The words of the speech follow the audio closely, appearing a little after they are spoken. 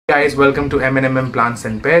Guys, welcome to M&M Plants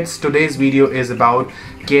and Pets. Today's video is about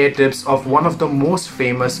care tips of one of the most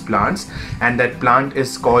famous plants, and that plant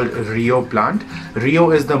is called Rhoeo plant.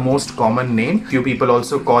 Rhoeo is the most common name. Few people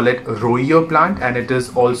also call it Rhoeo plant, and it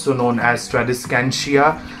is also known as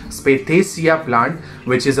Tradescantia Spathacea plant,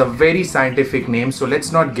 which is a very scientific name. So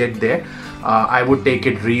let's not get there. I would take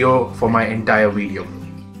it Rhoeo for my entire video.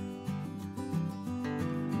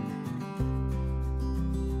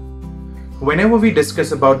 Whenever we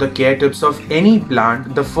discuss about the care tips of any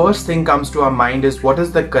plant, the first thing comes to our mind is what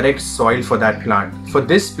is the correct soil for that plant. For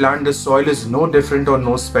this plant, the soil is no different or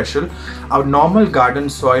no special. Our normal garden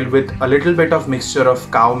soil with a little bit of mixture of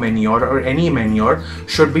cow manure or any manure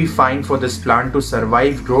should be fine for this plant to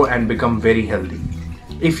survive, grow and become very healthy.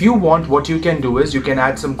 If you want, what you can do is you can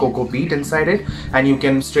add some cocoa peat inside it, and you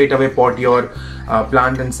can straight away pot your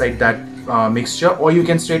plant inside that mixture, or you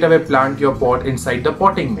can straight away plant your pot inside the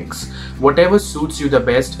potting mix. Whatever suits you the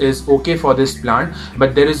best is okay for this plant,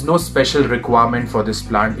 but there is no special requirement for this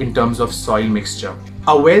plant in terms of soil mixture.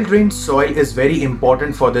 A well-drained soil is very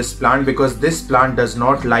important for this plant because this plant does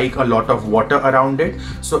not like a lot of water around it.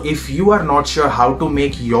 So if you are not sure how to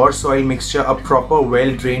make your soil mixture a proper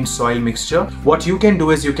well-drained soil mixture, what you can do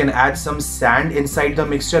is you can add some sand inside the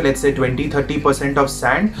mixture, let's say 20-30% of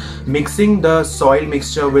sand. Mixing the soil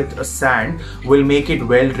mixture with sand will make it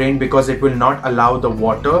well-drained because it will not allow the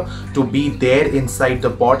water to be there inside the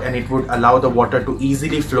pot, and it would allow the water to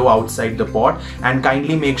easily flow outside the pot. And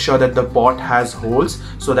kindly make sure that the pot has holes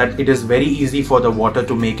so that it is very easy for the water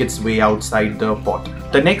to make its way outside the pot.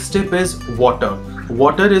 The next tip is water.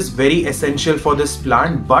 Water is very essential for this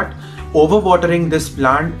plant, but overwatering this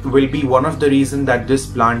plant will be one of the reasons that this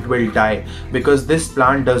plant will die, because this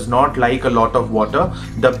plant does not like a lot of water.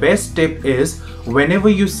 The best tip is whenever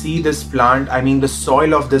you see this plant, the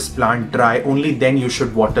soil of this plant dry, only then you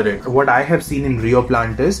should water it. What I have seen in Rhoeo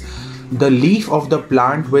plant is the leaf of the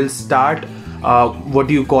plant will start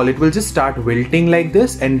it will just start wilting like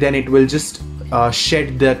this, and then it will just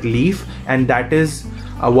shed that leaf, and that is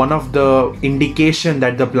one of the indication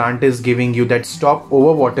that the plant is giving you that stop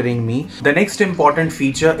overwatering me. The next important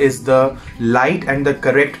feature is the light and the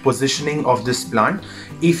correct positioning of this plant.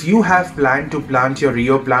 If you have planned to plant your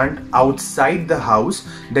Rhoeo plant outside the house,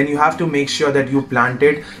 then you have to make sure that you plant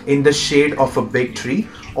it in the shade of a big tree,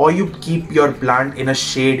 or you keep your plant in a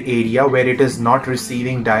shade area where it is not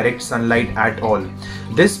receiving direct sunlight at all.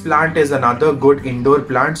 This plant is another good indoor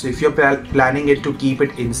plant, so if you're planning it to keep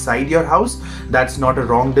it inside your house, that's not a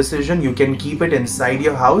wrong decision. You can keep it inside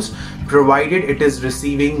your house provided it is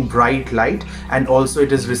receiving bright light and also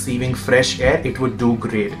it is receiving fresh air. It would do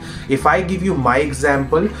great. If I give you my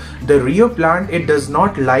example, the Rhoeo plant, it does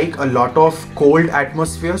not like a lot of cold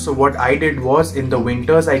atmosphere. So what I did was, in the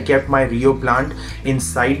winters I kept my Rhoeo plant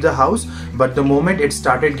inside the house, but the moment it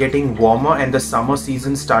started getting warmer and the summer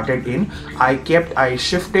season started in, I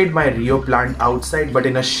shifted my Rhoeo plant outside, but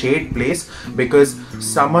in a shade place, because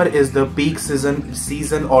summer is the peak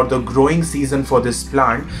season or the growing season for this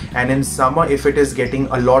plant. And in summer, if it is getting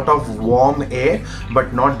a lot of warm air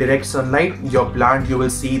but not direct sunlight, your plant you will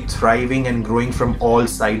see thriving and growing from all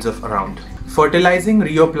sides of around. Fertilizing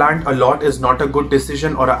Rhoeo plant a lot is not a good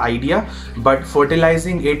decision or an idea, but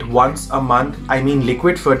fertilizing it once a month,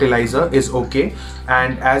 liquid fertilizer, is okay.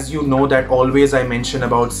 And as you know that always I mention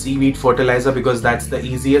about seaweed fertilizer because that's the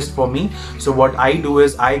easiest for me. So what I do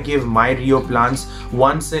is I give my Rhoeo plants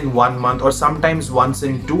once in 1 month, or sometimes once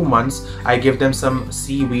in 2 months, I give them some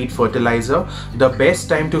seaweed fertilizer. The best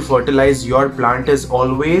time to fertilize your plant is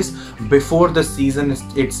always before the season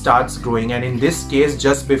it starts growing, and in this case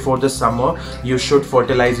just before the summer you should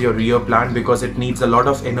fertilize your Rhoeo plant because it needs a lot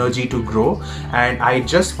of energy to grow. And I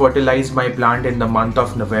just fertilized my plant in the month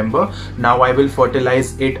of November. Now I will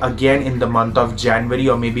fertilize it again in the month of January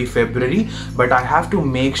or maybe February, but I have to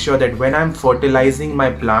make sure that when I'm fertilizing my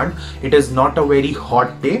plant, it is not a very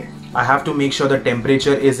hot day. I have to make sure the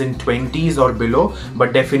temperature is in 20s or below,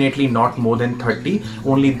 but definitely not more than 30.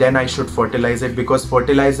 Only then I should fertilize it, because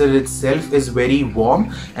fertilizer itself is very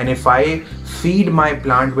warm, and if I feed my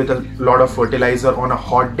plant with a lot of fertilizer on a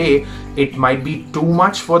hot day, it might be too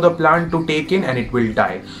much for the plant to take in and it will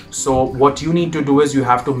die. So what you need to do is you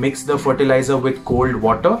have to mix the fertilizer with cold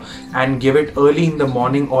water and give it early in the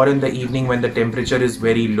morning or in the evening when the temperature is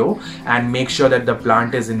very low, and make sure that the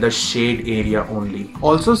plant is in the shade area only.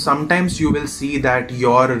 Also, sometimes you will see that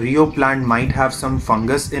your Rhoeo plant might have some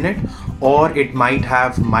fungus in it, or it might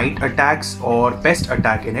have mite attacks or pest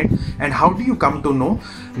attack in it. And how do you come to know?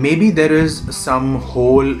 Maybe there is some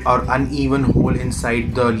hole or uneven hole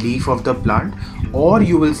inside the leaf of the plant, or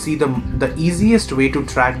you will see the easiest way to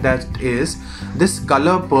track that is this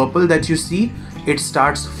color purple that you see. it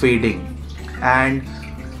starts fading, and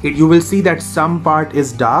you will see that some part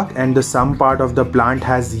is dark and the some part of the plant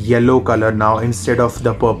has yellow color now instead of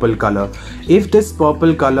the purple color. If this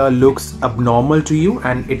purple color looks abnormal to you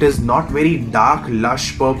and it is not very dark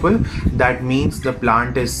lush purple, that means the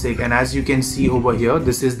plant is sick. And as you can see over here,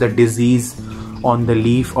 this is the disease on the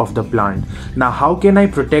leaf of the plant. Now how can I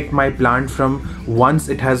protect my plant from once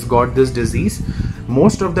it has got this disease?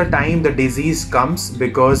 Most of the time the disease comes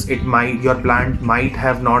because your plant might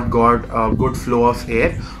have not got a good flow of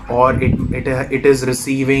air, or it is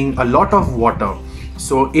receiving a lot of water.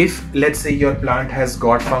 So if let's say your plant has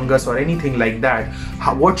got fungus or anything like that,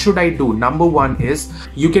 what should I do? Number one is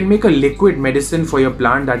you can make a liquid medicine for your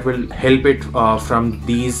plant that will help it from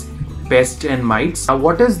these pests and mites. Now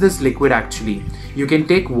what is this liquid actually? You can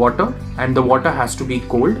take water, and the water has to be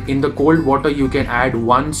cold. In the cold water you can add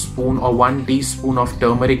 1 spoon or 1 teaspoon of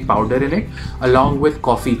turmeric powder in it along with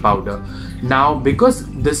coffee powder. Now because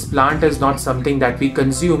this plant is not something that we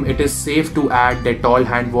consume, it is safe to add Dettol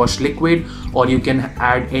hand wash liquid, or you can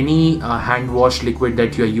add any hand wash liquid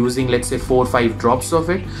that you are using, let's say 4 or 5 drops of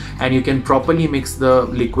it, and you can properly mix the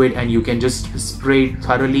liquid and you can just spray it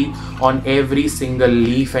thoroughly on every single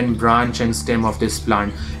leaf and branch and stem of this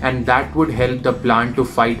plant, and that would help the plant to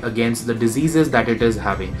fight against the diseases that it is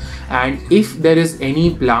having. And if there is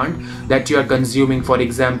any plant that you are consuming, for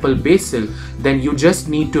example basil, then you just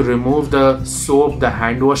need to remove the soap, the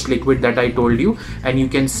hand wash liquid that I told you, and you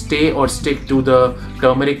can stay or stick to the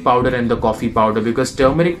turmeric powder and the coffee powder, because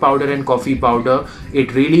turmeric powder and coffee powder,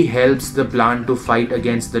 it really helps the plant to fight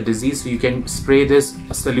against the disease. So you can spray this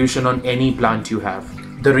solution on any plant you have.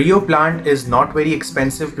 The Rhoeo plant is not very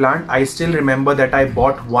expensive plant. I still remember that I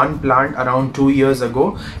bought one plant around 2 years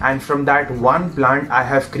ago, and from that one plant I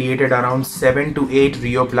have created around 7 to 8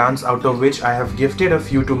 Rhoeo plants, out of which I have gifted a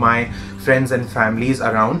few to my friends and families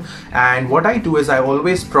around. And what I do is I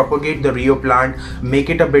always propagate the Rhoeo plant,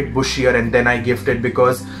 make it a bit bushier, and then I gift it,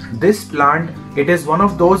 because this plant, it is one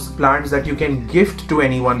of those plants that you can gift to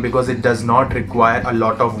anyone because it does not require a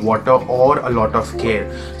lot of water or a lot of care.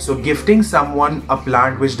 So gifting someone a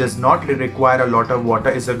plant which does not require a lot of water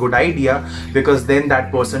is a good idea, because then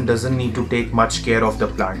that person doesn't need to take much care of the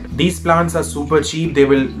plant. These plants are super cheap. They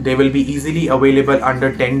will be easily available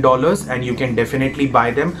under $10, and you can definitely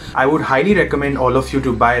buy them. I would highly recommend all of you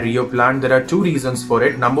to buy Rhoeo plant. There are 2 reasons for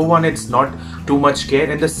it. Number one, it's not too much care,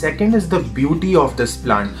 and the second is the beauty of this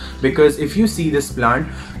plant, because if you see this plant,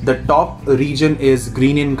 the top region is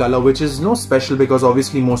green in color, which is no special because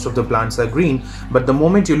obviously most of the plants are green, but the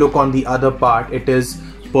moment you look on the other part, it is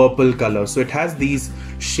purple color. So it has these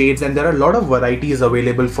shades, and there are a lot of varieties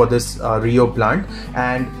available for this Rhoeo plant,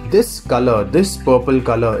 and this color, this purple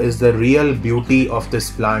color, is the real beauty of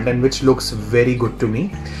this plant, and which looks very good to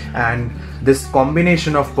me. And this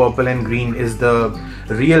combination of purple and green is the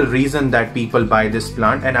real reason that people buy this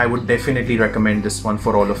plant, and I would definitely recommend this one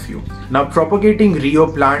for all of you. Now propagating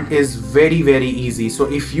Rhoeo plant is very easy.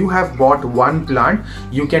 So if you have bought one plant,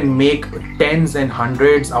 you can make tens and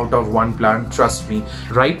hundreds out of one plant, trust me.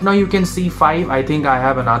 Right now you can see 5. I think I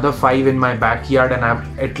have another 5 in my backyard, and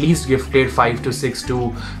I've at least gifted 5 to 6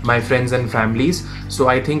 to my friends and families. So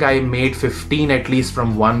I think I made 15 at least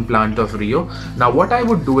from one plant of Rhoeo. Now what I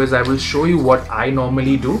would do is I will show you what I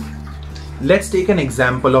normally do. Let's take an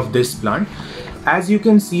example of this plant. As you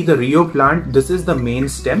can see, the Rhoeo plant, this is the main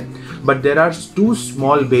stem, but there are 2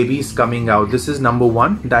 small babies coming out. This is number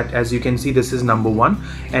 1, that as you can see, this is number 1,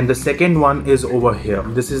 and the second one is over here.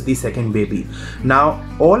 This is the second baby. Now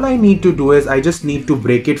all I need to do is I just need to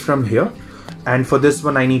break it from here, and for this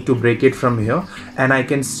one I need to break it from here, and I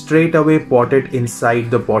can straight away pot it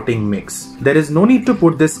inside the potting mix. There is no need to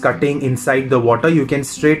put this cutting inside the water. You can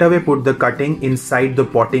straight away put the cutting inside the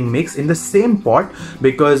potting mix in the same pot,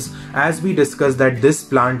 because as we discussed that this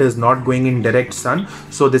plant is not going in direct sun,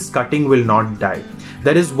 so this cutting will not die.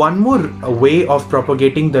 There is one more way of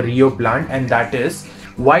propagating the Rhoeo plant, and that is,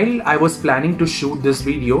 while I was planning to shoot this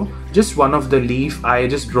video, just one of the leaf, I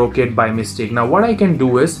just broke it by mistake. Now what I can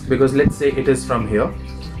do is, because let's say it is from here,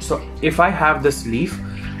 so if I have this leaf,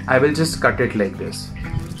 I will just cut it like this,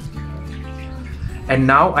 and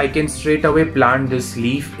now I can straight away plant this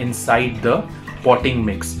leaf inside the potting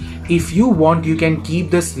mix. If you want, you can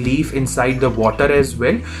keep this leaf inside the water as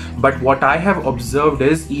well, but what I have observed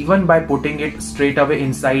is, even by putting it straight away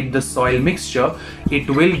inside the soil mixture, it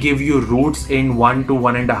will give you roots in 1 to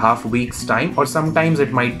 1.5 weeks time, or sometimes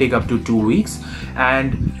it might take up to 2 weeks,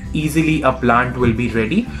 and easily a plant will be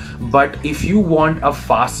ready. But if you want a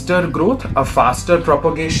faster growth, a faster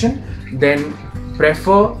propagation, then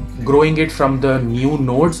prefer growing it from the new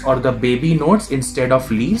nodes or the baby nodes instead of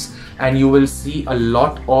leaves, and you will see a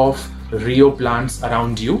lot of Rhoeo plants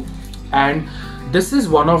around you. And this is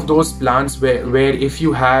one of those plants where if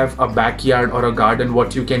you have a backyard or a garden,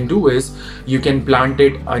 what you can do is you can plant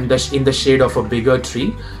it in the shade of a bigger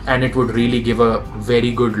tree, and it would really give a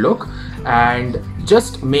very good look. And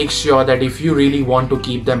just make sure that if you really want to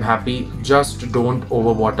keep them happy, just don't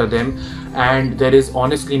overwater them. And there is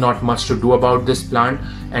honestly not much to do about this plant,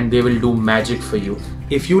 and they will do magic for you.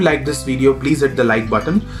 If you like this video, please hit the like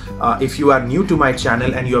button. If you are new to my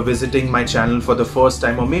channel and you're visiting my channel for the first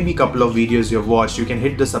time, or maybe a couple of videos you've watched, you can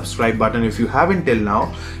hit the subscribe button if you haven't till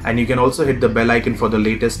now, and you can also hit the bell icon for the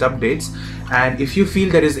latest updates. And if you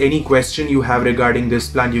feel there is any question you have regarding this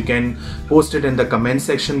plant, you can post it in the comment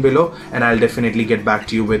section below, and I'll definitely get back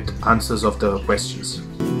to you with answers of the questions.